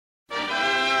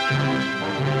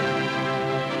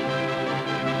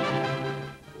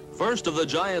First of the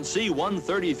giant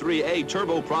C-133A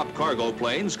turboprop cargo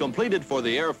planes completed for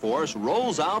the Air Force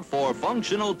rolls out for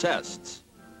functional tests.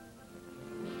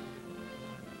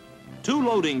 2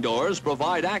 loading doors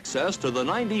provide access to the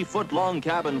 90-foot-long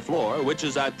cabin floor, which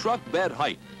is at truck bed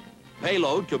height.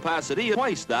 Payload capacity is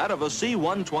twice that of a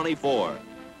C-124.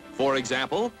 For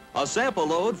example, a sample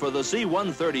load for the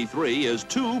C-133 is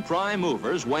 2 prime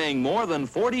movers weighing more than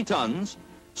 40 tons,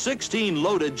 16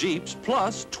 loaded jeeps,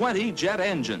 plus 20 jet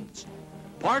engines.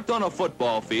 Parked on a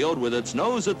football field with its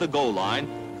nose at the goal line,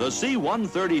 the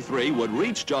C-133 would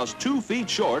reach just 2 feet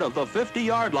short of the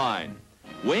 50-yard line.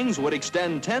 Wings would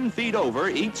extend 10 feet over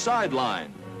each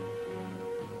sideline.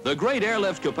 The great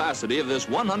airlift capacity of this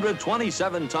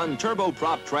 127-ton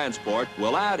turboprop transport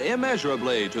will add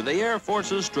immeasurably to the Air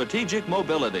Force's strategic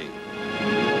mobility.